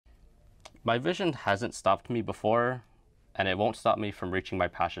My vision hasn't stopped me before, and it won't stop me from reaching my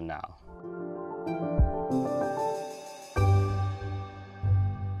passion now.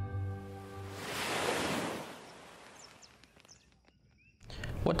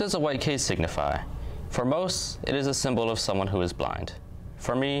 What does a white case signify? For most, it is a symbol of someone who is blind.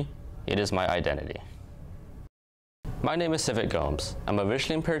 For me, it is my identity. My name is Civic. I'm a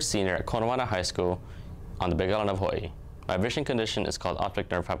visually impaired senior at Konawana High School on the Big Island of Hawaii. My vision condition is called optic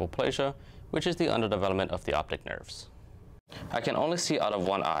nerve hypoplasia, which is the underdevelopment of the optic nerves. I can only see out of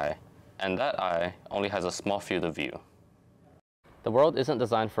one eye, and that eye only has a small field of view. The world isn't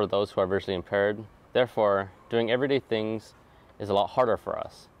designed for those who are visually impaired, therefore, doing everyday things is a lot harder for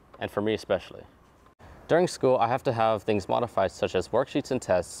us, and for me especially. During school, I have to have things modified such as worksheets and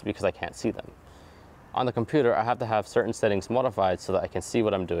tests because I can't see them. On the computer, I have to have certain settings modified so that I can see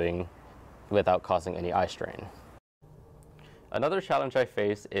what I'm doing without causing any eye strain. Another challenge I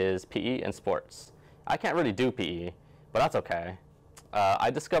face is PE and sports. I can't really do PE, but that's okay.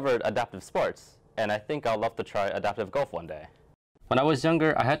 I discovered adaptive sports, and I think I'll love to try adaptive golf one day. When I was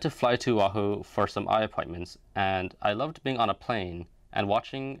younger, I had to fly to Oahu for some eye appointments, and I loved being on a plane and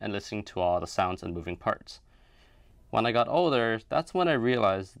watching and listening to all the sounds and moving parts. When I got older, that's when I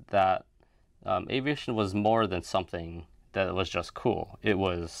realized that aviation was more than something that was just cool. It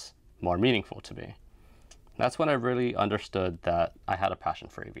was more meaningful to me. That's when I really understood that I had a passion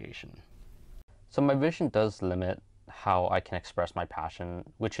for aviation. So my vision does limit how I can express my passion,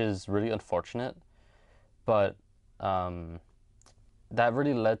 which is really unfortunate, but that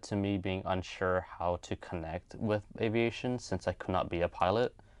really led to me being unsure how to connect with aviation since I could not be a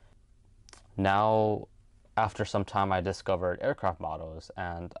pilot. Now, after some time, I discovered aircraft models,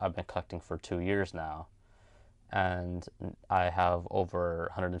 and I've been collecting for 2 years now. And I have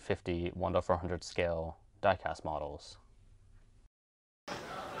over 150 1/400 scale diecast models.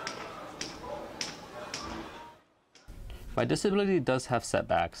 My disability does have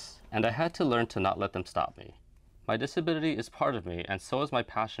setbacks, and I had to learn to not let them stop me. My disability is part of me, and so is my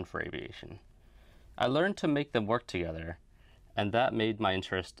passion for aviation. I learned to make them work together, and that made my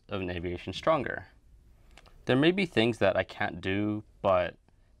interest in aviation stronger. There may be things that I can't do, but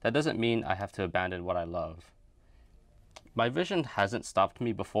that doesn't mean I have to abandon what I love. My vision hasn't stopped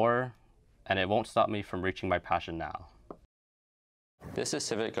me before, and it won't stop me from reaching my passion now. This is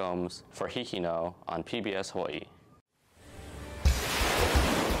Civic for Hiki No on PBS Hawaii.